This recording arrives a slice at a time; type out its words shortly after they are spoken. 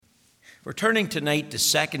We're turning tonight to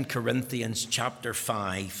 2 Corinthians chapter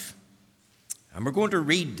 5, and we're going to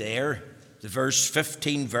read there the verse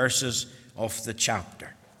 15 verses of the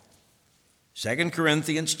chapter. 2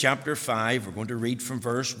 Corinthians chapter 5, we're going to read from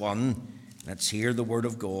verse 1. Let's hear the word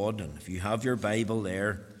of God, and if you have your Bible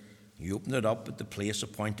there, you open it up at the place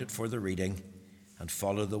appointed for the reading and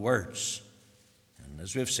follow the words. And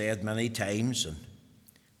as we've said many times, and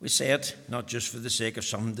we say it not just for the sake of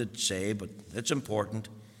something to say, but it's important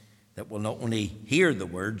that we'll not only hear the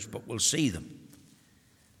words, but we'll see them.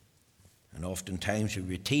 And oftentimes we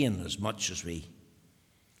retain as much as we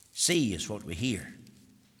see as what we hear,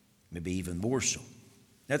 maybe even more so.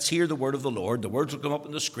 Let's hear the word of the Lord. The words will come up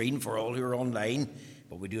on the screen for all who are online,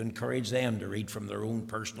 but we do encourage them to read from their own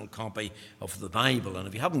personal copy of the Bible. And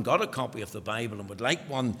if you haven't got a copy of the Bible and would like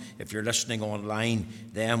one, if you're listening online,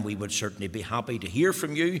 then we would certainly be happy to hear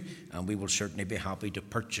from you, and we will certainly be happy to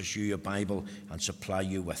purchase you a Bible and supply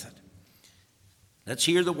you with it. Let's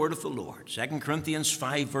hear the word of the Lord. 2 Corinthians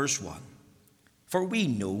 5 verse 1. For we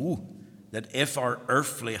know that if our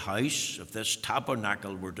earthly house of this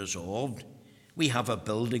tabernacle were dissolved, we have a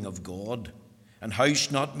building of God, an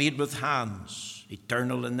house not made with hands,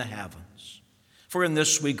 eternal in the heavens. For in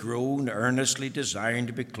this we groan, earnestly desiring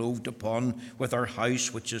to be clothed upon with our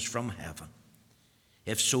house which is from heaven.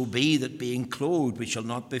 If so be that being clothed we shall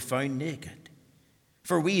not be found naked.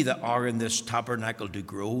 For we that are in this tabernacle do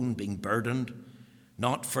groan, being burdened,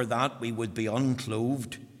 not for that we would be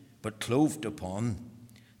unclothed, but clothed upon,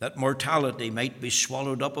 that mortality might be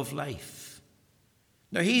swallowed up of life.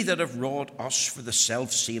 Now he that hath wrought us for the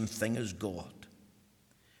selfsame thing is God,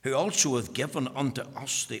 who also hath given unto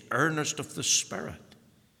us the earnest of the Spirit.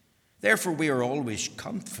 Therefore we are always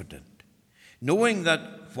confident, knowing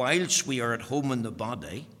that whilst we are at home in the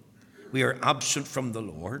body, we are absent from the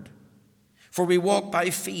Lord. For we walk by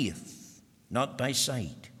faith, not by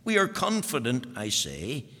sight. We are confident, I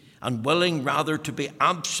say, and willing rather to be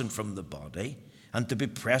absent from the body and to be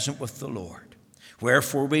present with the Lord.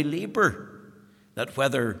 Wherefore we labour, that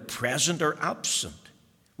whether present or absent,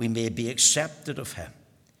 we may be accepted of him.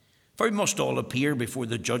 For we must all appear before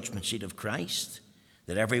the judgment seat of Christ,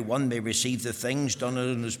 that every one may receive the things done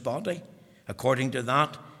in his body, according to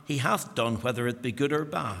that he hath done, whether it be good or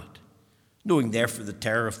bad. Knowing therefore the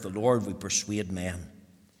terror of the Lord, we persuade men.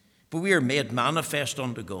 But we are made manifest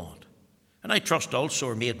unto God, and I trust also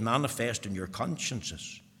are made manifest in your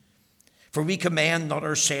consciences. For we commend not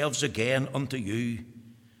ourselves again unto you,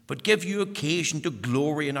 but give you occasion to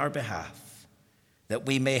glory in our behalf, that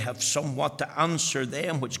we may have somewhat to answer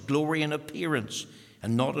them which glory in appearance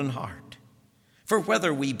and not in heart. For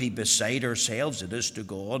whether we be beside ourselves, it is to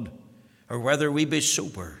God, or whether we be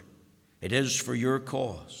sober, it is for your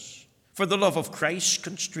cause. For the love of Christ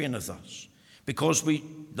constraineth us, because we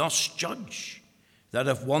thus judge that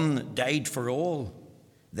if one died for all,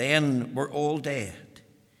 then we're all dead,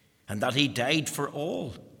 and that he died for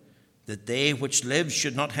all, that they which live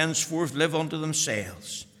should not henceforth live unto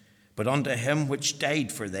themselves, but unto him which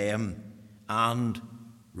died for them and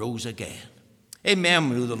rose again. Amen.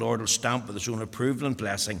 We know the Lord will stamp with his own approval and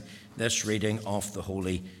blessing this reading of the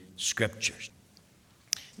Holy Scriptures.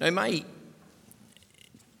 Now, my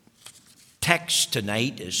text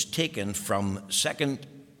tonight is taken from 2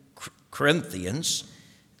 Corinthians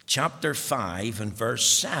chapter 5 and verse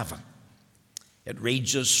 7. It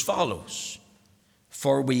reads as follows: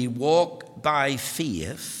 For we walk by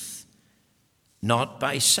faith, not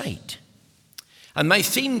by sight. And my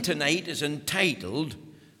theme tonight is entitled,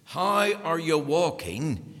 How Are You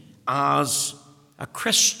Walking as a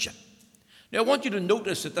Christian? Now I want you to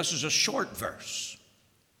notice that this is a short verse.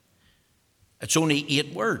 It's only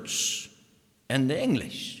 8 words in the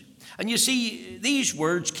English. And you see, these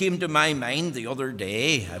words came to my mind the other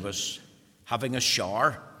day. I was having a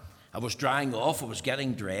shower. I was drying off. I was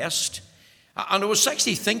getting dressed. And I was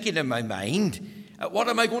actually thinking in my mind, what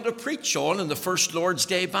am I going to preach on the first Lord's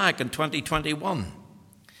Day back in 2021?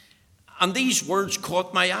 And these words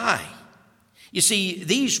caught my eye. You see,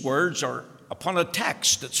 these words are upon a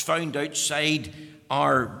text that's found outside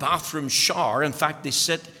our bathroom shower. In fact, they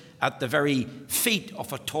sit at the very feet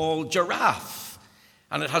of a tall giraffe.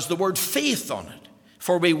 And it has the word faith on it.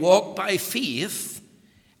 For we walk by faith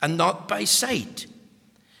and not by sight.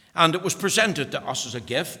 And it was presented to us as a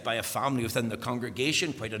gift by a family within the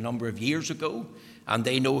congregation quite a number of years ago. And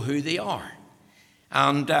they know who they are.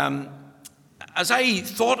 And as I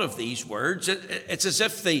thought of these words, it's as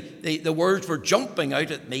if the words were jumping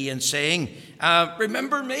out at me and saying,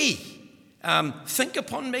 remember me, think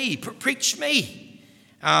upon me, preach me.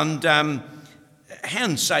 And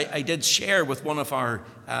Hence, I did share with one of our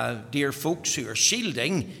dear folks who are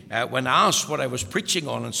shielding, when asked what I was preaching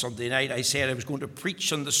on Sunday night, I said I was going to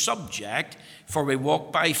preach on the subject, for we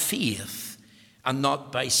walk by faith and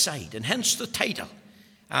not by sight. And hence the title,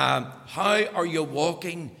 How Are You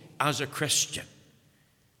Walking as a Christian?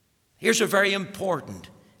 Here's a very important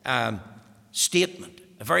statement,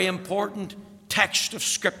 a very important text of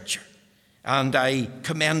Scripture, and I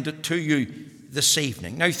commend it to you this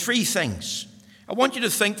evening. Now, three things. I want you to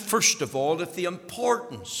think, first of all, of the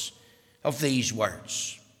importance of these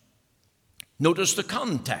words. Notice the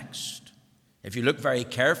context. If you look very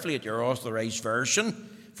carefully at your Authorized Version,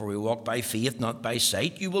 for we walk by faith, not by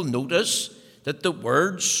sight, you will notice that the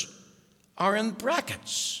words are in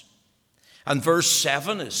brackets. And verse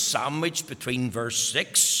 7 is sandwiched between verse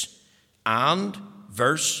 6 and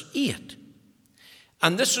verse 8.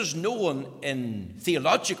 And this is known in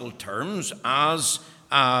theological terms as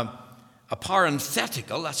a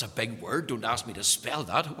parenthetical. That's a big word. Don't ask me to spell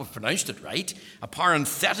that. I hope I've pronounced it right. A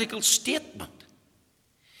parenthetical statement.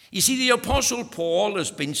 You see, the Apostle Paul has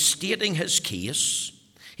been stating his case.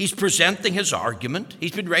 He's presenting his argument.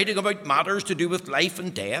 He's been writing about matters to do with life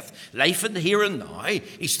and death, life in the here and now.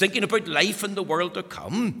 He's thinking about life in the world to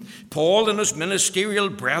come. Paul and his ministerial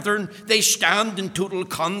brethren, they stand in total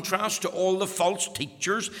contrast to all the false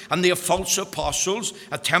teachers and the false apostles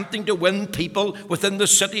attempting to win people within the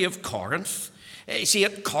city of Corinth. You see,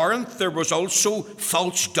 at Corinth there was also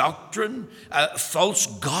false doctrine, false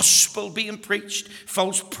gospel being preached,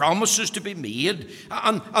 false promises to be made.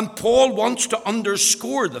 And Paul wants to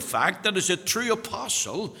underscore the fact that as a true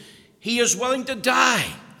apostle, he is willing to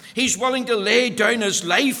die. He's willing to lay down his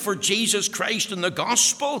life for Jesus Christ and the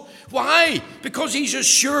gospel. Why? Because he's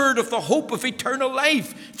assured of the hope of eternal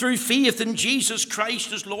life through faith in Jesus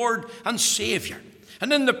Christ as Lord and Savior.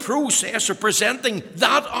 And in the process of presenting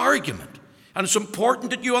that argument, and it's important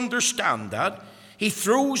that you understand that, he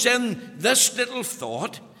throws in this little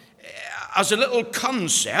thought as a little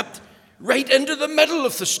concept right into the middle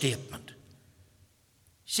of the statement.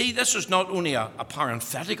 See, this is not only a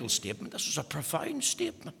parenthetical statement, this is a profound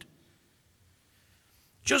statement.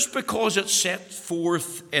 Just because it's set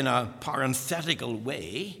forth in a parenthetical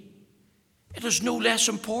way, it is no less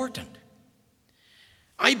important.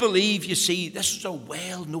 I believe, you see, this is a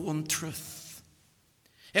well-known truth.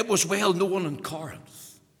 It was well known in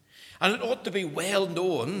Corinth. And it ought to be well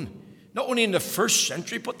known, not only in the first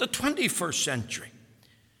century, but the 21st century.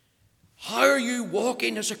 How are you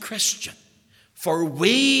walking as a Christian? For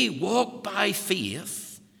we walk by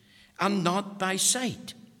faith and not by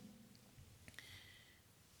sight.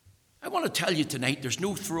 I want to tell you tonight, there's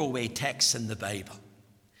no throwaway text in the Bible.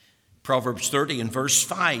 Proverbs 30 and verse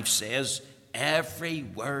 5 says, every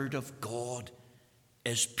word of God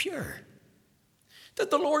is pure. Did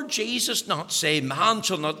the Lord Jesus not say, man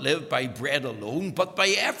shall not live by bread alone, but by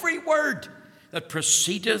every word that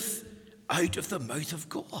proceedeth out of the mouth of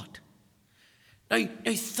God? Now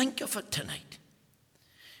think of it tonight.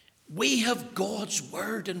 We have God's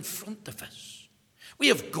word in front of us. We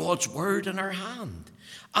have God's word in our hand.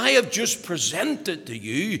 I have just presented to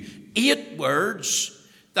you 8 words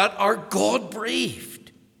that are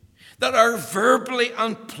God-breathed, that are verbally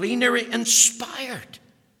and plenary inspired.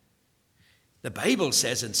 The Bible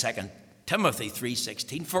says in 2 Timothy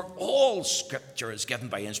 3:16, for all Scripture is given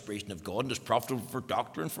by inspiration of God and is profitable for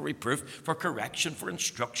doctrine, for reproof, for correction, for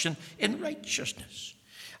instruction in righteousness.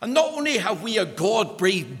 And not only have we a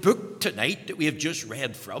God-breathed book tonight that we have just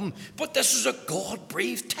read from, but this is a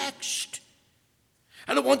God-breathed text.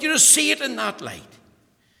 And I want you to see it in that light.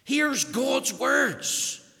 Here's God's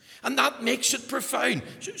words. And that makes it profound.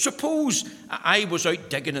 Suppose I was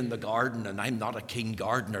out digging in the garden, and I'm not a keen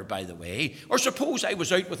gardener, by the way. Or suppose I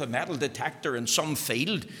was out with a metal detector in some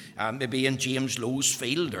field, maybe in James Lowe's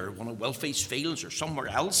field or one of Wilfie's fields or somewhere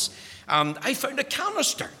else. And I found a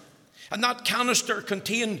canister. And that canister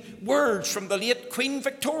contained words from the late Queen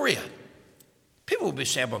Victoria. People will be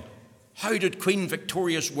saying, well, how did Queen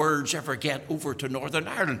Victoria's words ever get over to Northern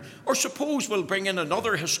Ireland? Or suppose we'll bring in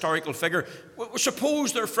another historical figure.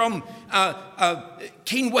 Suppose they're from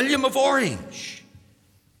King William of Orange.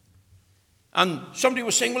 And somebody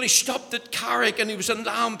was saying, well, he stopped at Carrick and he was in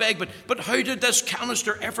Lambeg, but how did this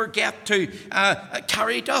canister ever get to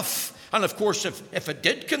Carryduff? And of course, if it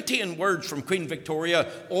did contain words from Queen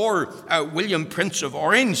Victoria or William, Prince of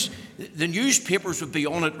Orange, the newspapers would be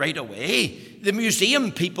on it right away. The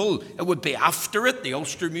museum people would be after it, the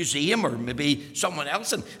Ulster Museum or maybe someone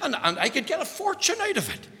else, and I could get a fortune out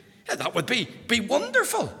of it. That would be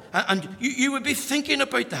wonderful. And you would be thinking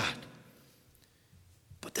about that.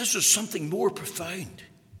 But this is something more profound.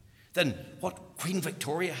 than what Queen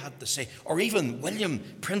Victoria had to say, or even William,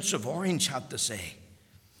 Prince of Orange, had to say.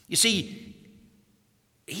 You see,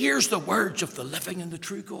 here's the words of the living and the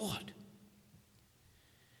true God.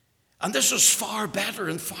 And this is far better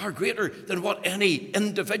and far greater than what any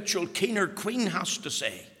individual king or queen has to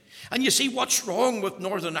say. And you see, what's wrong with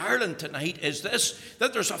Northern Ireland tonight is this,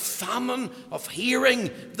 that there's a famine of hearing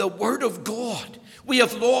the word of God. We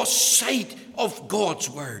have lost sight of God's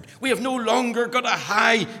word. We have no longer got a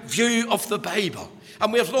high view of the Bible.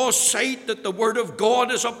 And we have lost sight that the word of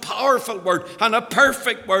God is a powerful word, and a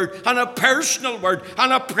perfect word, and a personal word,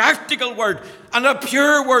 and a practical word, and a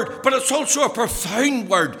pure word, but it's also a profound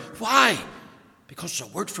word. Why? Because it's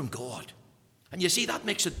a word from God. And you see, that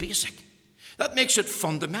makes it basic. That makes it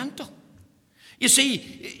fundamental. You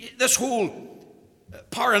see, this whole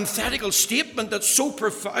parenthetical statement that's so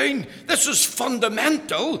profound, this is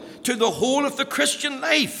fundamental to the whole of the Christian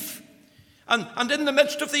life. And in the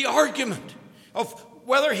midst of the argument of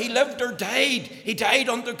whether he lived or died, he died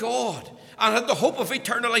unto God and had the hope of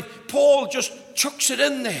eternal life, Paul just chucks it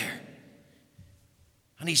in there.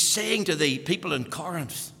 And he's saying to the people in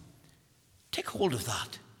Corinth, take hold of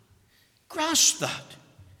that. Grasp that.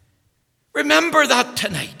 Remember that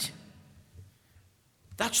tonight.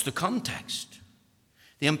 That's the context.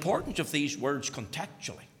 The importance of these words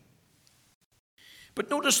contextually. But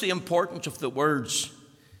notice the importance of the words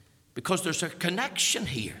because there's a connection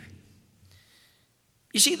here.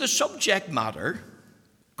 You see, the subject matter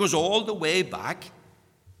goes all the way back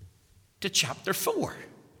to chapter 4.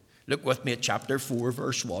 Look with me at chapter 4,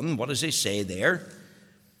 verse 1. What does he say there?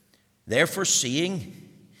 Therefore, seeing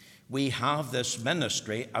we have this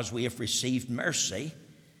ministry as we have received mercy,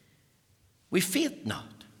 we faint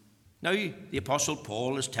not. Now, the Apostle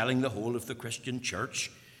Paul is telling the whole of the Christian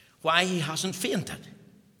church why he hasn't fainted,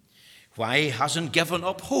 why he hasn't given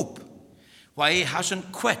up hope, why he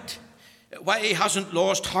hasn't quit, why he hasn't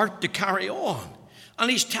lost heart to carry on. And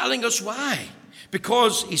he's telling us why.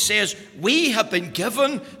 Because he says, we have been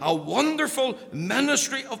given a wonderful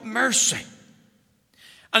ministry of mercy.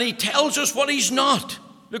 And he tells us what he's not.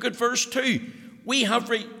 Look at verse 2. We have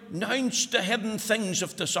renounced the hidden things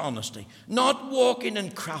of dishonesty, not walking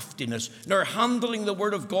in craftiness, nor handling the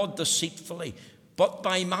word of God deceitfully, but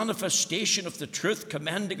by manifestation of the truth,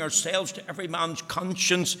 commending ourselves to every man's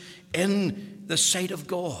conscience in the sight of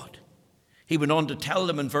God. He went on to tell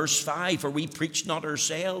them in verse 5, for we preach not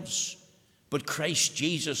ourselves, but Christ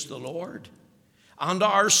Jesus the Lord, and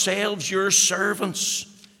ourselves your servants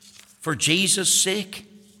for Jesus' sake.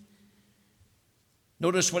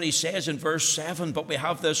 Notice what he says in verse 7, but we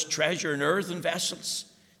have this treasure in earthen vessels,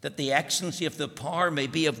 that the excellency of the power may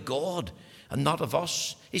be of God and not of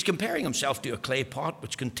us. He's comparing himself to a clay pot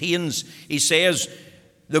which contains, he says,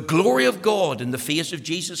 the glory of God in the face of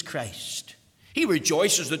Jesus Christ. He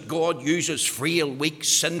rejoices that God uses frail, weak,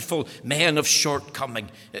 sinful men of shortcoming,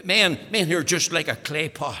 men who are just like a clay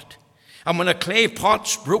pot. And when a clay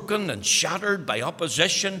pot's broken and shattered by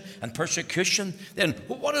opposition and persecution, then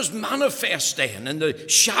what is manifest then in the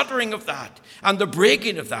shattering of that and the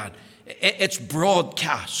breaking of that? It's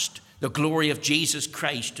broadcast the glory of Jesus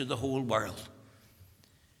Christ to the whole world.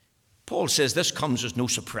 Paul says this comes as no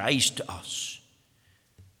surprise to us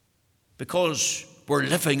because we're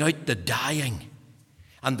living out the dying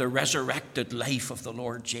and the resurrected life of the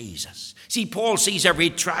Lord Jesus. See, Paul sees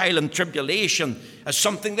every trial and tribulation as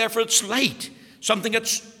something, therefore, it's light, something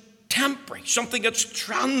that's temporary, something that's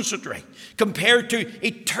transitory, compared to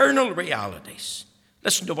eternal realities.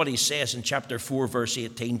 Listen to what he says in chapter 4, verse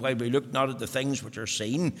 18. While we look not at the things which are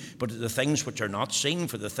seen, but at the things which are not seen,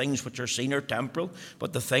 for the things which are seen are temporal,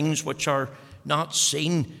 but the things which are not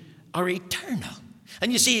seen are eternal.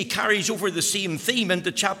 And you see, he carries over the same theme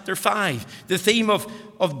into chapter 5, the theme of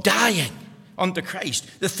dying unto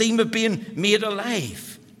Christ, the theme of being made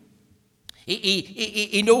alive.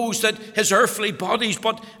 He knows that his earthly body's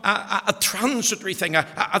but a transitory thing,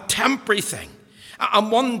 a temporary thing. And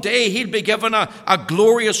one day he'll be given a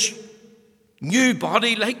glorious new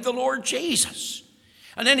body like the Lord Jesus.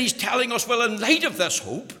 And then he's telling us, well, in light of this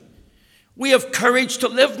hope, we have courage to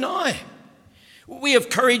live now. We have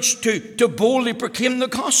courage to boldly proclaim the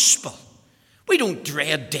gospel. We don't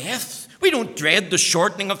dread death. We don't dread the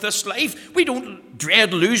shortening of this life. We don't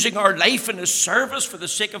dread losing our life in his service for the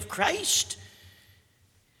sake of Christ.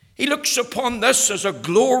 He looks upon this as a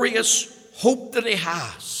glorious hope that he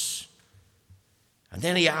has. And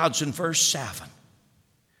then he adds in verse 7,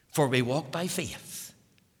 for we walk by faith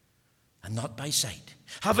and not by sight.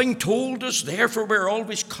 Having told us, therefore, we're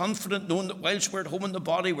always confident, knowing that whilst we're at home in the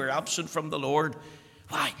body, we're absent from the Lord.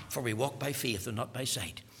 Why? For we walk by faith and not by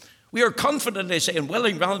sight. We are confidently saying,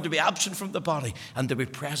 willing rather to be absent from the body and to be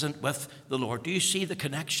present with the Lord. Do you see the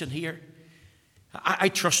connection here? I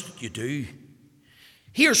trust that you do.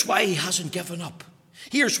 Here's why he hasn't given up.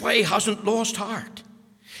 Here's why he hasn't lost heart.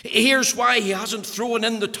 Here's why he hasn't thrown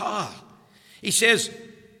in the towel. He says,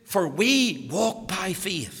 for we walk by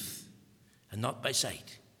faith and not by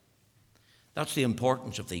sight. That's the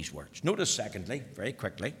importance of these words. Notice, secondly, very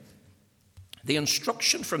quickly, the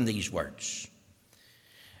instruction from these words.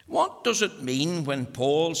 What does it mean when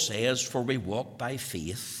Paul says, for we walk by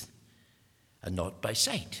faith and not by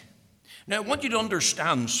sight? Now, I want you to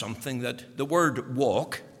understand something, that the word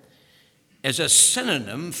walk is a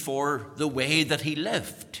synonym for the way that he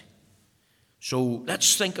lived. So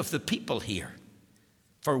let's think of the people here.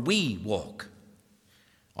 For we walk.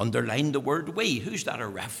 Underline the word we. Who's that a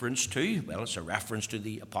reference to? Well, it's a reference to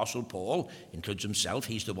the Apostle Paul. Includes himself.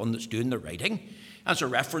 He's the one that's doing the writing. As a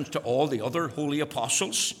reference to all the other holy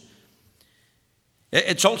apostles.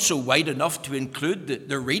 It's also wide enough to include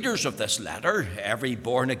the readers of this letter. Every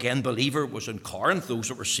born-again believer was in Corinth, those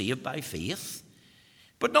that were saved by faith.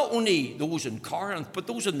 But not only those in Corinth, but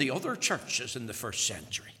those in the other churches in the first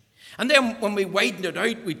century. And then when we widen it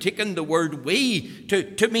out, we take in the word we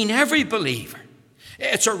to mean every believer.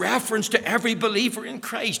 It's a reference to every believer in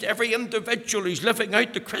Christ, every individual who's living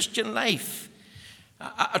out the Christian life.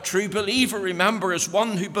 A true believer, remember, is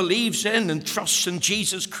one who believes in and trusts in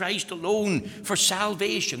Jesus Christ alone for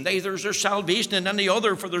salvation. Neither is there salvation in any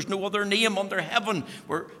other, for there's no other name under heaven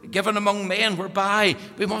we're given among men whereby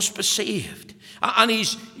we must be saved. And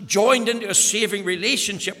he's joined into a saving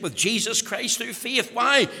relationship with Jesus Christ through faith.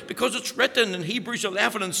 Why? Because it's written in Hebrews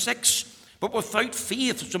 11:6, but without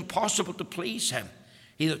faith it's impossible to please him.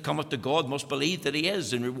 He that cometh to God must believe that he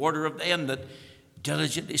is, and rewarder of them that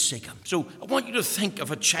diligently seek him. So I want you to think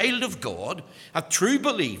of a child of God, a true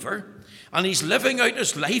believer, and he's living out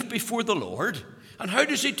his life before the Lord. And how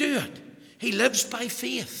does he do it? He lives by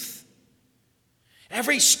faith.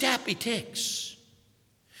 Every step he takes,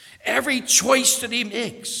 every choice that he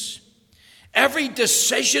makes, every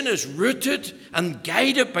decision is rooted and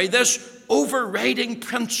guided by this overriding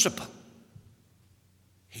principle.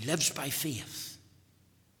 He lives by faith.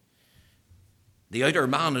 The outer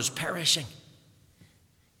man is perishing.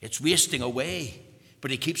 It's wasting away, but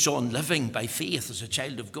he keeps on living by faith as a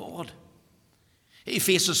child of God. He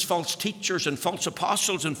faces false teachers and false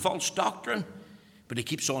apostles and false doctrine, but he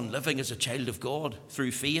keeps on living as a child of God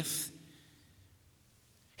through faith.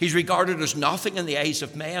 He's regarded as nothing in the eyes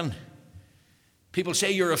of men. People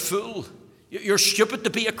say you're a fool. You're stupid to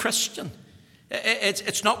be a Christian.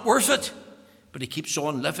 It's not worth it. But he keeps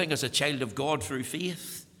on living as a child of God through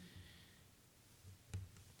faith.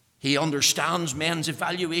 He understands men's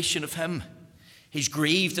evaluation of him. He's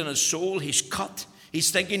grieved in his soul. He's cut.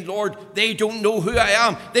 He's thinking, Lord, they don't know who I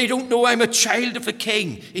am. They don't know I'm a child of a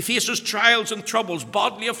king. He faces trials and troubles,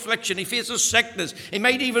 bodily affliction. He faces sickness. He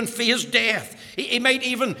might even face death. He might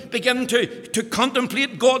even begin to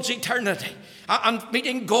contemplate God's eternity and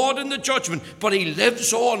meeting God in the judgment. But he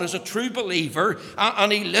lives on as a true believer,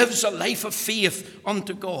 and he lives a life of faith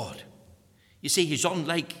unto God. You see, he's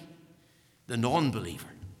unlike the non-believer.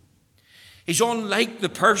 He's unlike the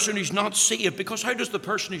person who's not saved, because how does the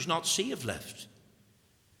person who's not saved live?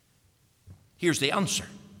 Here's the answer.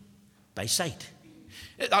 By sight.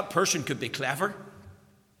 That person could be clever.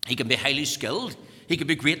 He can be highly skilled. He can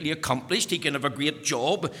be greatly accomplished. He can have a great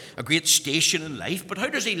job, a great station in life. But how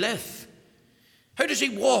does he live? How does he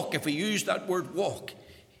walk, if we use that word walk?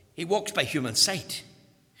 He walks by human sight.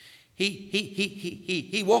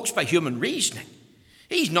 He walks by human reasoning.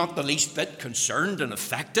 He's not the least bit concerned and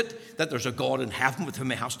affected that there's a God in heaven with whom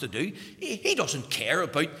he has to do. He doesn't care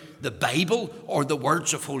about the Bible or the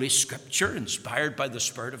words of Holy Scripture inspired by the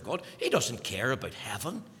Spirit of God. He doesn't care about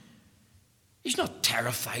heaven. He's not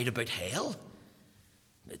terrified about hell.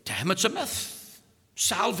 To him it's a myth.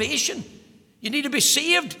 Salvation. You need to be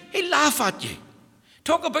saved. He'll laugh at you.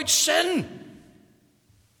 Talk about sin.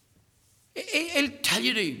 He'll tell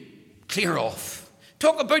you to clear off.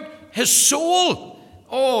 Talk about his soul.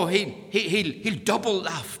 Oh, he'll double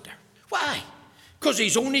laughter. Why? Because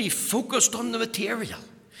he's only focused on the material.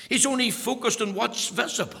 He's only focused on what's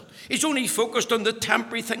visible. He's only focused on the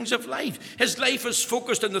temporary things of life. His life is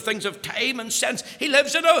focused on the things of time and sense. He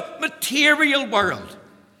lives in a material world.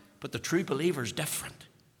 But the true believer is different.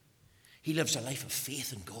 He lives a life of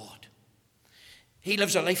faith in God. He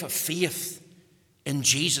lives a life of faith in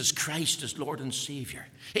Jesus Christ as Lord and Savior.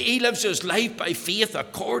 He lives his life by faith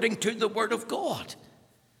according to the Word of God.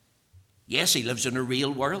 Yes, he lives in a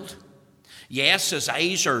real world. Yes, his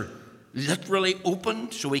eyes are literally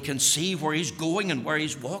opened so he can see where he's going and where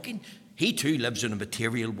he's walking. He too lives in a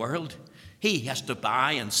material world. He has to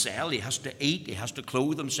buy and sell. He has to eat. He has to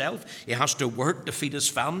clothe himself. He has to work to feed his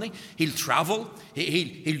family. He'll travel.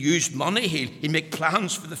 He'll use money. He'll make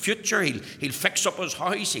plans for the future. He'll fix up his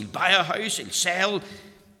house. He'll buy a house. He'll sell.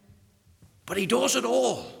 But he does it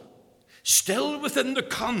all still within the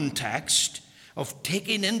context of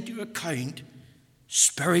taking into account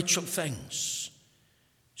spiritual things,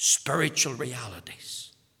 spiritual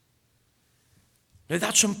realities. Now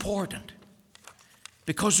that's important,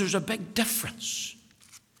 because there's a big difference.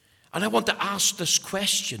 And I want to ask this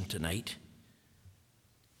question tonight.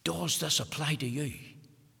 Does this apply to you?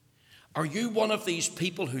 Are you one of these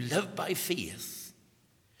people who live by faith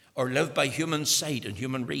or live by human sight and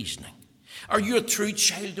human reasoning? Are you a true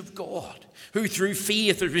child of God who through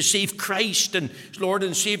faith has received Christ and Lord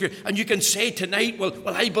and Savior? And you can say tonight, well,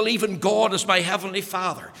 I believe in God as my Heavenly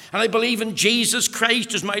Father. And I believe in Jesus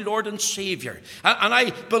Christ as my Lord and Savior. And I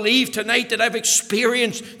believe tonight that I've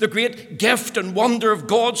experienced the great gift and wonder of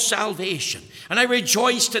God's salvation. And I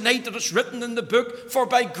rejoice tonight that it's written in the book, for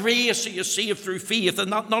by grace are you saved through faith, and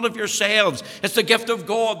not of yourselves. It's the gift of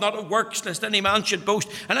God, not of works, lest any man should boast.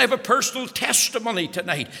 And I have a personal testimony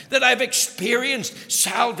tonight that I've experienced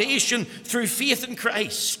salvation through faith in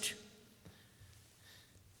Christ.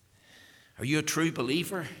 Are you a true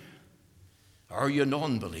believer? Or are you a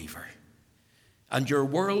non-believer? And your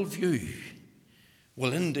worldview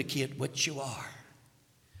will indicate which you are.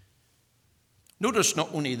 Notice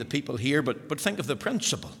not only the people here, but think of the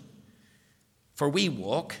principle. For we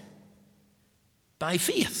walk by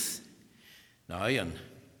faith. Now, in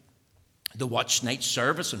the Watch Night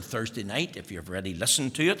service on Thursday night, if you've already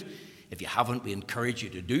listened to it, if you haven't, we encourage you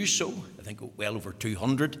to do so. I think well over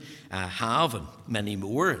 200 have, and many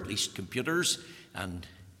more, at least computers and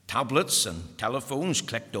tablets and telephones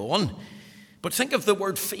clicked on. But think of the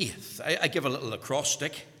word faith. I give a little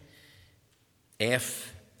acrostic.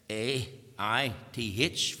 F-A-I-T-H,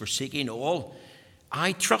 forsaking all,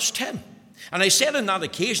 I trust him. And I said on that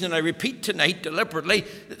occasion, and I repeat tonight deliberately,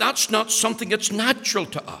 that that's not something that's natural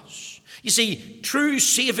to us. You see, true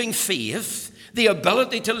saving faith, the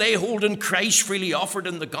ability to lay hold on Christ freely offered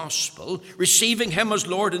in the gospel, receiving him as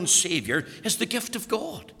Lord and Savior, is the gift of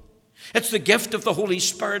God. It's the gift of the Holy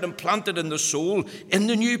Spirit implanted in the soul in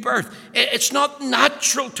the new birth. It's not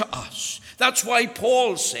natural to us. That's why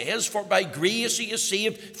Paul says, for by grace he is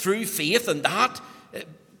saved through faith, and that,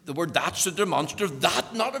 the word that's the demonstrative,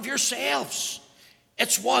 that not of yourselves.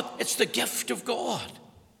 It's what? It's the gift of God.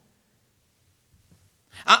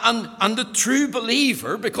 And the true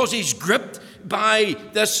believer, because he's gripped by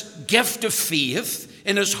this gift of faith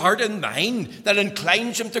in his heart and mind that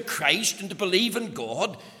inclines him to Christ and to believe in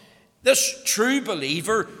God, this true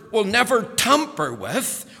believer will never tamper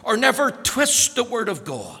with or never twist the word of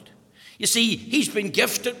God. You see, he's been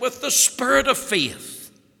gifted with the spirit of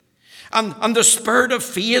faith. And the spirit of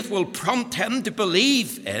faith will prompt him to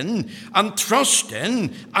believe in and trust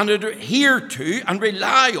in and adhere to and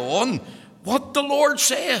rely on what the Lord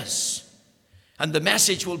says. And the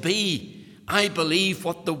message will be, I believe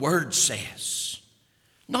what the word says,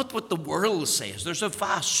 not what the world says. There's a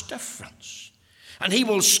vast difference. And he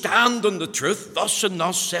will stand on the truth, thus and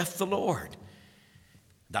thus saith the Lord.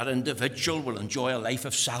 That individual will enjoy a life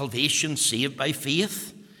of salvation, saved by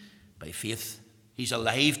faith. By faith, he's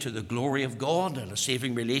alive to the glory of God and a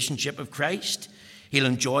saving relationship of Christ. He'll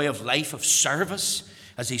enjoy a life of service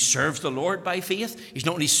as he serves the Lord by faith. He's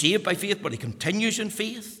not only saved by faith, but he continues in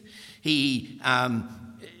faith. He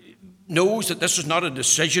knows that this is not a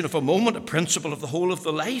decision of a moment, a principle of the whole of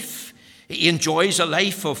the life. He enjoys a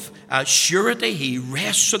life of surety. He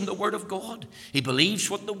rests in the Word of God. He believes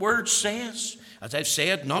what the Word says. As I've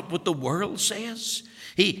said, not what the world says.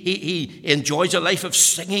 He enjoys a life of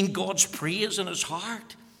singing God's praise in his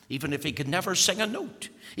heart, even if he could never sing a note.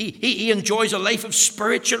 He enjoys a life of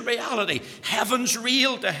spiritual reality. Heaven's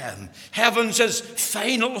real to him. Heaven's his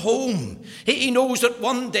final home. He knows that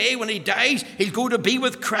one day when he dies, he'll go to be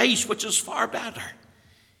with Christ, which is far better.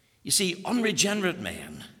 You see, unregenerate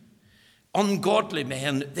men, ungodly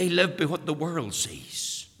men, they live by what the world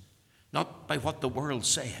sees, not by what the world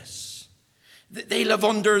says. They live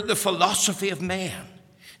under the philosophy of man.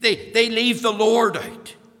 They leave the Lord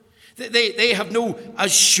out. They have no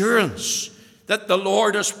assurance that the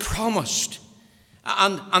Lord has promised.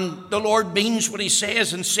 And the Lord means what he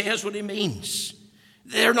says and says what he means.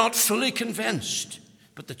 They're not fully convinced,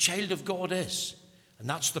 but the child of God is. And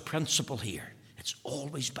that's the principle here. It's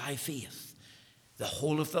always by faith. The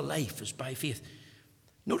whole of the life is by faith.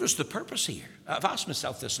 Notice the purpose here. I've asked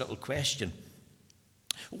myself this little question.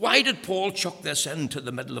 Why did Paul chuck this into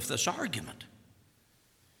the middle of this argument?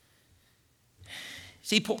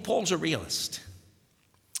 See, Paul's a realist.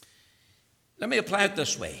 Let me apply it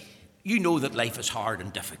this way. You know that life is hard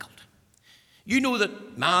and difficult. You know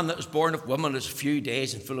that man that is born of woman is a few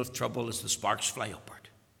days and full of trouble as the sparks fly upward.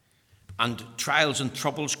 And trials and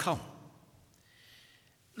troubles come.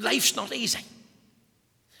 Life's not easy.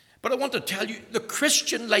 But I want to tell you, the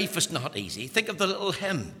Christian life is not easy. Think of the little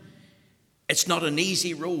hymn. It's not an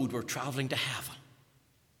easy road we're traveling to heaven.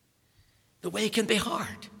 The way can be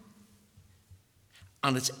hard.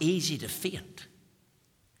 And it's easy to faint.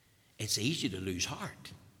 It's easy to lose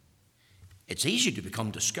heart. It's easy to become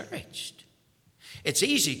discouraged. It's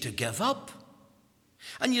easy to give up.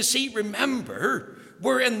 And you see, remember,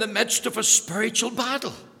 we're in the midst of a spiritual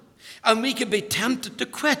battle. And we can be tempted to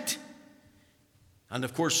quit. And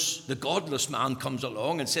of course, the godless man comes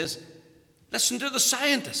along and says, listen to the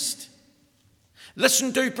scientist.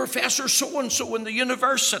 Listen to Professor so-and-so in the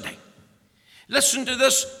university. Listen to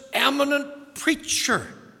this eminent preacher.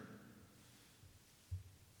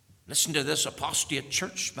 Listen to this apostate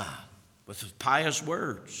churchman with his pious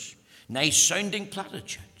words, nice-sounding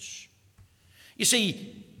platitudes. You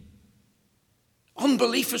see,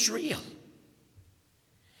 unbelief is real.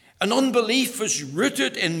 And unbelief is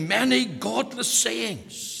rooted in many godless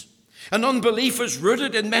sayings. And unbelief is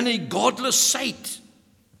rooted in many godless sight.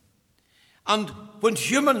 And when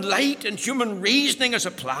human light and human reasoning is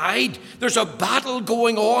applied, there's a battle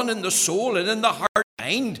going on in the soul and in the heart and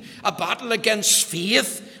mind, a battle against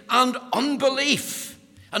faith and unbelief.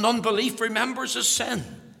 And unbelief, remembers, is sin.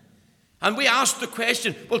 And we ask the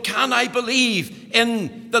question, well, can I believe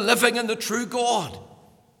in the living and the true God?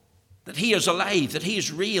 That he is alive, that he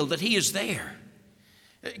is real, that he is there?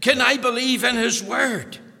 Can I believe in his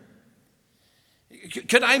word?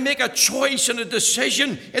 Can I make a choice and a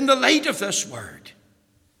decision in the light of this word?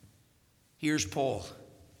 Here's Paul.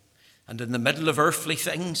 And in the middle of earthly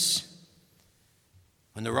things,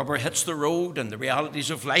 when the rubber hits the road and the realities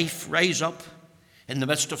of life rise up, in the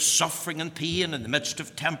midst of suffering and pain, in the midst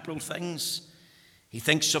of temporal things, he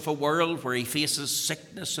thinks of a world where he faces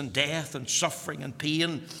sickness and death and suffering and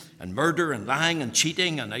pain and murder and lying and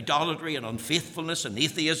cheating and idolatry and unfaithfulness and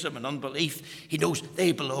atheism and unbelief. He knows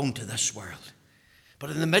they belong to this world. But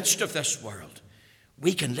in the midst of this world,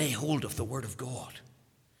 we can lay hold of the Word of God.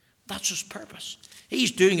 That's his purpose.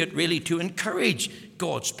 He's doing it really to encourage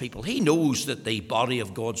God's people. He knows that the body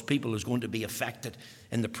of God's people is going to be affected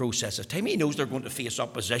in the process of time. He knows they're going to face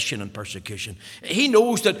opposition and persecution. He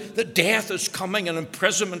knows that death is coming and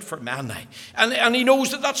imprisonment for many. And he knows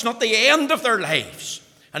that that's not the end of their lives.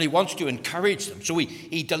 And he wants to encourage them. So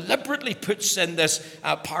he deliberately puts in this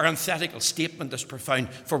parenthetical statement that's profound,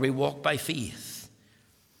 for we walk by faith,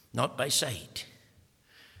 not by sight.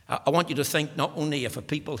 I want you to think not only of a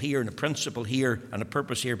people here and a principle here and a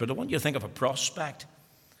purpose here, but I want you to think of a prospect.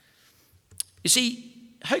 You see,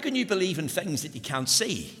 how can you believe in things that you can't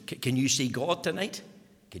see? Can you see God tonight?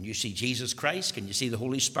 Can you see Jesus Christ? Can you see the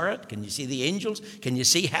Holy Spirit? Can you see the angels? Can you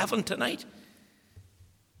see heaven tonight?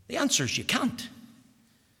 The answer is you can't.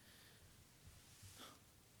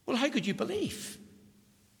 Well, how could you believe?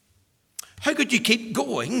 How could you keep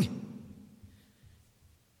going,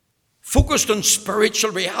 focused on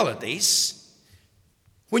spiritual realities,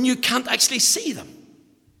 when you can't actually see them?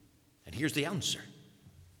 And here's the answer.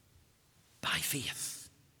 By faith.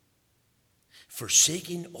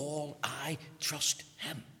 Forsaking all, I trust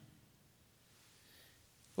him.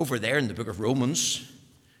 Over there in the book of Romans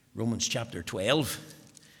chapter 12,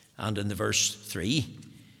 and in the verse 3,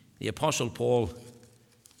 the Apostle Paul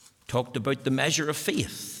talked about the measure of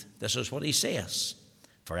faith. This is what he says.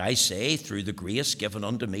 For I say, through the grace given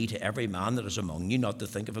unto me, to every man that is among you, not to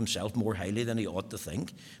think of himself more highly than he ought to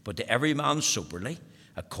think, but to every man soberly,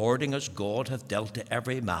 according as God hath dealt to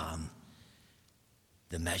every man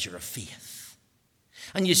the measure of faith.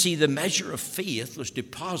 And you see, the measure of faith was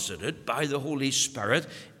deposited by the Holy Spirit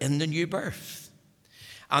in the new birth.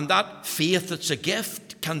 And that faith that's a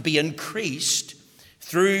gift can be increased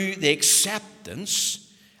through the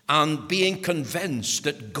acceptance and being convinced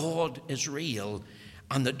that God is real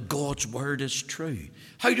and that God's word is true.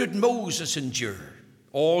 How did Moses endure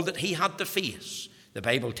all that he had to face? The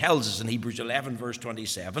Bible tells us in Hebrews 11, verse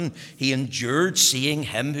 27, he endured seeing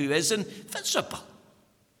him who is invisible.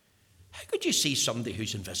 How could you see somebody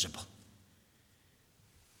who's invisible?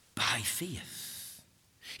 By faith.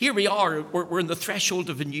 Here we are, we're in the threshold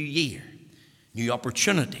of a new year, new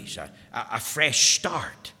opportunities, a fresh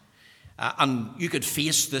start. And you could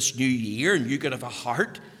face this new year and you could have a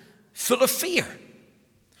heart full of fear.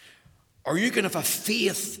 Or you can have a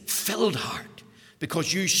faith-filled heart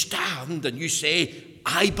because you stand and you say,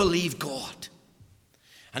 I believe God.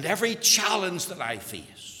 And every challenge that I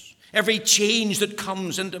face, every change that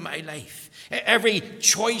comes into my life, every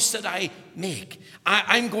choice that I make,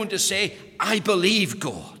 I'm going to say, I believe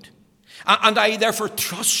God. And I therefore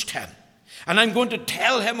trust him. And I'm going to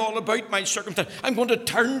tell him all about my circumstance. I'm going to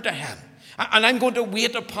turn to him. And I'm going to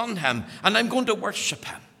wait upon him. And I'm going to worship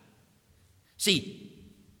him. See,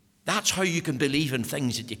 that's how you can believe in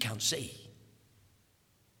things that you can't see.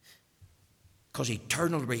 Because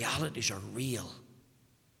eternal realities are real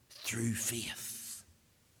through faith.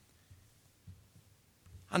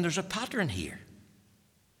 And there's a pattern here.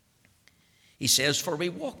 He says, for we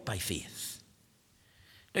walk by faith.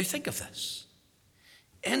 Now think of this.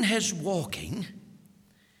 In his walking,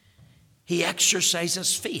 he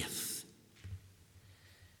exercises faith.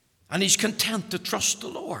 And he's content to trust the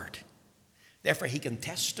Lord. Therefore, he can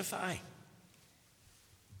testify.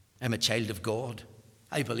 I'm a child of God.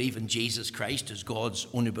 I believe in Jesus Christ as God's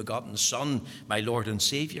only begotten Son, my Lord and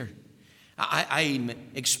Savior. I'm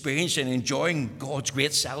experiencing and enjoying God's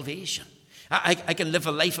great salvation. I can live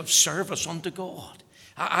a life of service unto God.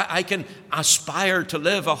 I can aspire to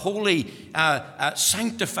live a holy,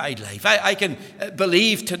 sanctified life. I can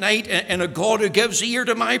believe tonight in a God who gives ear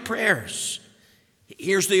to my prayers.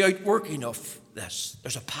 Here's the outworking of this.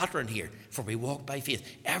 There's a pattern here, for we walk by faith.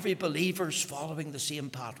 Every believer's following the same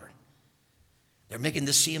pattern. They're making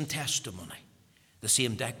the same testimony, the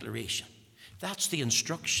same declaration. That's the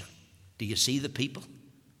instruction. Do you see the people?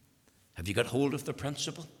 Have you got hold of the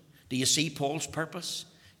principle? Do you see Paul's purpose?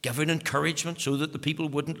 Giving encouragement so that the people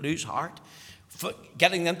wouldn't lose heart.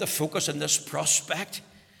 Getting them to focus on this prospect.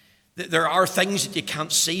 There are things that you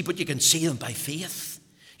can't see, but you can see them by faith.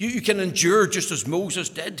 You can endure just as Moses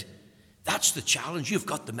did. That's the challenge. You've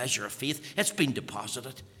got the measure of faith. It's been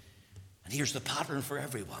deposited. And here's the pattern for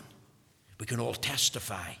everyone. We can all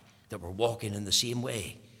testify that we're walking in the same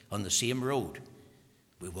way, on the same road.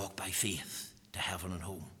 We walk by faith to heaven and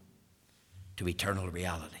home, to eternal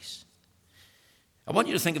realities. I want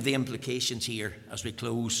you to think of the implications here as we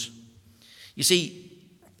close. You see,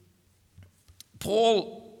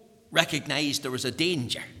 Paul recognized there was a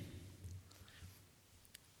danger.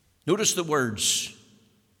 Notice the words,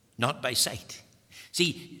 not by sight.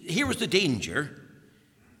 See, here was the danger.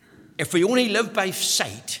 If we only live by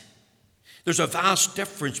sight, there's a vast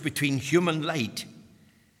difference between human light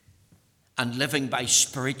and living by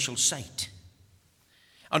spiritual sight.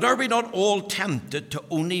 And are we not all tempted to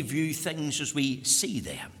only view things as we see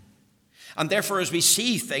them? And therefore, as we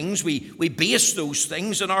see things, we base those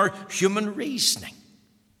things on our human reasoning.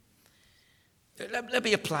 Let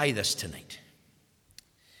me apply this tonight.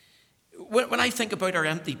 When I think about our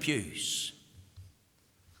empty pews,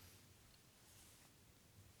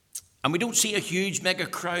 and we don't see a huge mega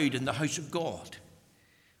crowd in the house of God,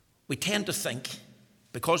 we tend to think,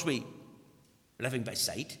 because we living by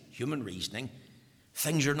sight, human reasoning,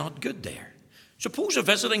 things are not good there. Suppose a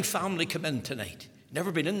visiting family come in tonight,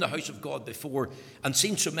 never been in the house of God before, and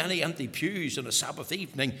seen so many empty pews on a Sabbath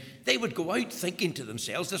evening. They would go out thinking to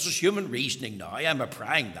themselves, this is human reasoning now, I'm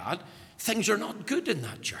applying that. Things are not good in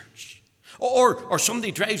that church. Or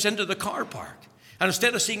somebody drives into the car park, and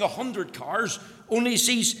instead of seeing 100 cars, only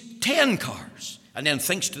sees 10 cars, and then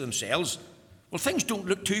thinks to themselves, well, things don't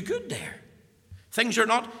look too good there. Things are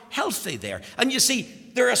not healthy there. And you see,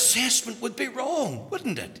 their assessment would be wrong,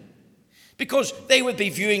 wouldn't it? Because they would be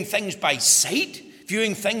viewing things by sight,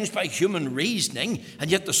 viewing things by human reasoning, and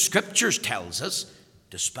yet the Scriptures tells us,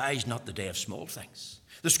 despise not the day of small things.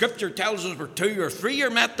 The Scripture tells us where 2 or 3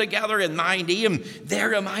 are met together in my name,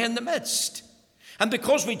 there am I in the midst. And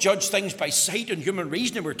because we judge things by sight and human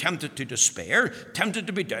reasoning, we're tempted to despair, tempted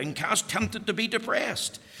to be downcast, tempted to be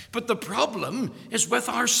depressed. But the problem is with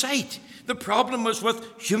our sight. The problem is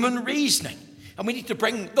with human reasoning. And we need to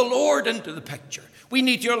bring the Lord into the picture. We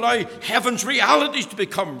need to allow heaven's realities to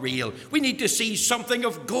become real. We need to see something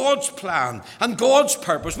of God's plan and God's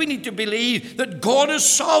purpose. We need to believe that God is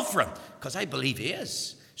sovereign, because I believe he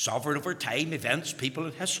is. Sovereign over time, events, people,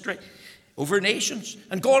 and history, over nations.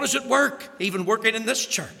 And God is at work, even working in this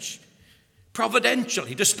church.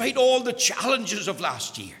 Providentially, despite all the challenges of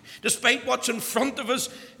last year, despite what's in front of us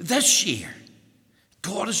this year,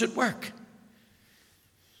 God is at work.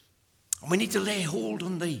 And we need to lay hold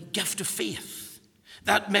on the gift of faith,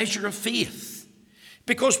 that measure of faith.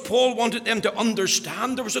 Because Paul wanted them to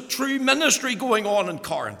understand there was a true ministry going on in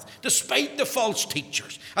Corinth, despite the false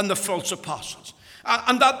teachers and the false apostles.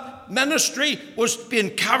 And that ministry was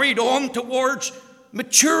being carried on towards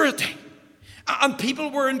maturity. And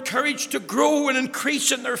people were encouraged to grow and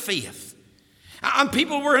increase in their faith. And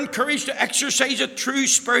people were encouraged to exercise a true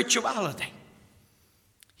spirituality.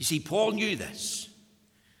 You see, Paul knew this.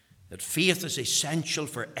 that faith is essential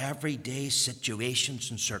for everyday situations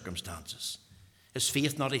and circumstances. Is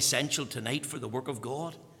faith not essential tonight for the work of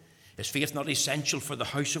God? Is faith not essential for the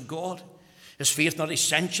house of God? Is faith not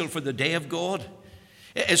essential for the day of God?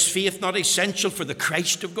 Is faith not essential for the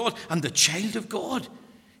Christ of God and the child of God?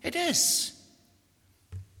 It is.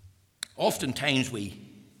 Oftentimes we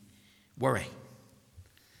worry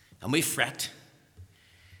and we fret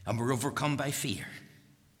and we're overcome by fear.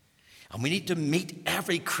 And we need to meet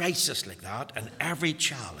every crisis like that and every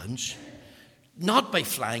challenge, not by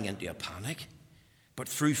flying into a panic, but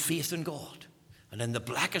through faith in God. And in the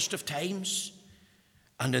blackest of times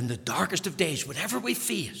and in the darkest of days, whatever we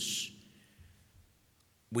face,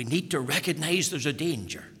 we need to recognize there's a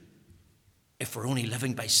danger if we're only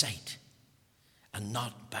living by sight and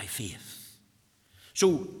not by faith.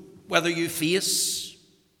 So whether you face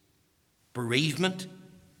bereavement,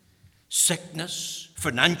 sickness,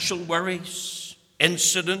 financial worries,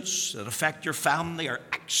 incidents that affect your family, or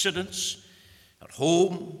accidents at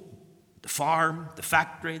home, the farm, the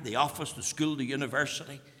factory, the office, the school, the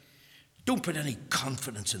university, don't put any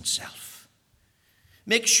confidence in self.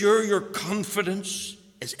 Make sure your confidence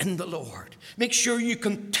is in the Lord. Make sure you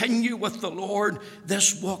continue with the Lord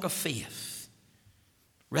this walk of faith.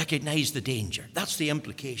 Recognize the danger. That's the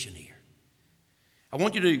implication here. I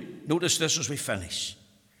want you to notice this as we finish.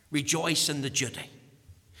 Rejoice in the duty.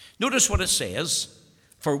 Notice what it says,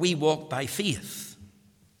 for we walk by faith.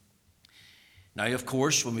 Now, of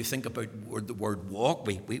course, when we think about the word walk,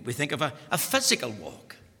 we think of a physical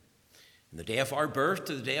walk. From the day of our birth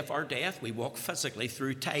to the day of our death, we walk physically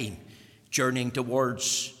through time, journeying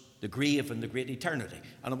towards the grave and the great eternity.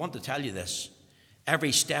 And I want to tell you this,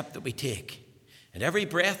 every step that we take and every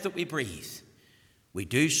breath that we breathe, we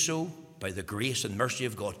do so by the grace and mercy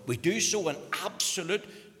of God. We do so in absolute,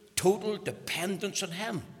 total dependence on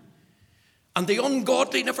Him. And the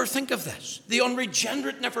ungodly never think of this. The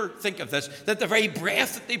unregenerate never think of this, that the very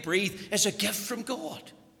breath that they breathe is a gift from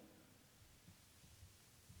God.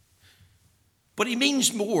 But He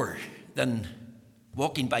means more than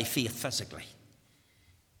walking by faith physically.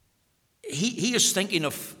 He is thinking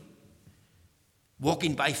of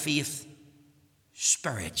walking by faith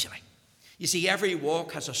spiritually. You see, every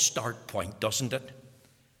walk has a start point, doesn't it?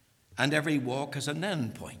 And every walk has an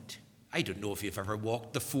end point. I don't know if you've ever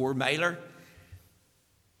walked the 4-miler.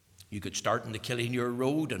 You could start on the Killinure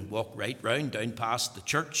Road and walk right round down past the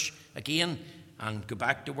church again and go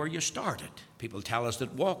back to where you started. People tell us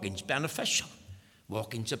that walking's beneficial.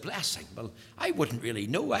 Walking's a blessing. Well, I wouldn't really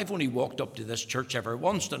know. I've only walked up to this church ever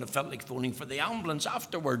once and it felt like phoning for the ambulance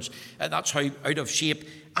afterwards. That's how out of shape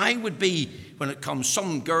I would be when it comes.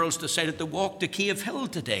 Some girls decided to walk to Cave Hill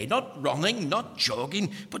today. Not running, not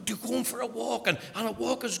jogging, but to go for a walk. And a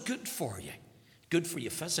walk is good for you. Good for you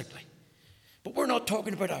physically. But we're not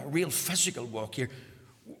talking about a real physical walk here.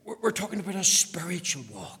 We're talking about a spiritual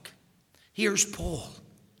walk. Here's Paul.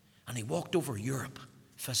 And he walked over Europe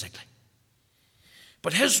physically.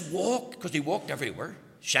 But his walk, because he walked everywhere,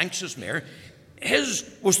 Shanks' mare, his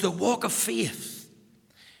was the walk of faith.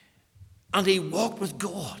 And he walked with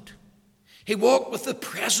God. He walked with the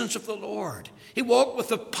presence of the Lord. He walked with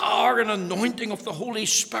the power and anointing of the Holy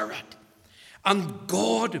Spirit. And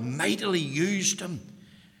God mightily used him.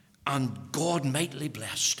 And God mightily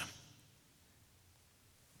blessed him.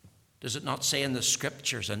 Does it not say in the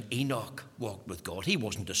scriptures, and Enoch walked with God? He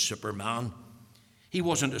wasn't a superman. He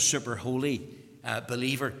wasn't a super holy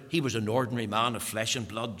believer. He was an ordinary man of flesh and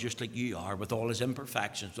blood, just like you are, with all his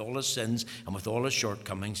imperfections, all his sins, and with all his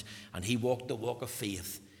shortcomings. And he walked the walk of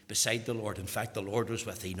faith beside the Lord. In fact, the Lord was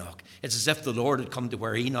with Enoch. It's as if the Lord had come to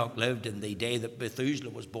where Enoch lived in the day that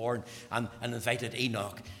Methuselah was born and invited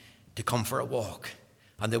Enoch to come for a walk.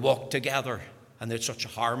 And they walked together, and they had such a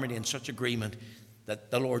harmony and such agreement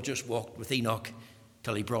that the Lord just walked with Enoch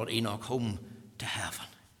till he brought Enoch home to heaven.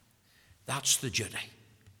 That's the duty.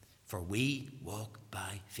 For we walk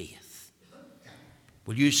by faith.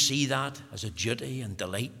 Will you see that as a duty and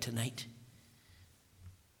delight tonight?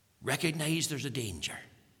 Recognize there's a danger.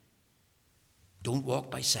 Don't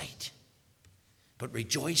walk by sight, but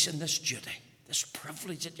rejoice in this duty, this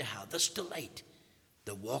privilege that you have, this delight,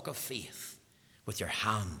 the walk of faith with your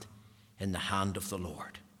hand in the hand of the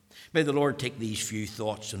Lord. May the Lord take these few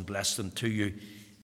thoughts and bless them to you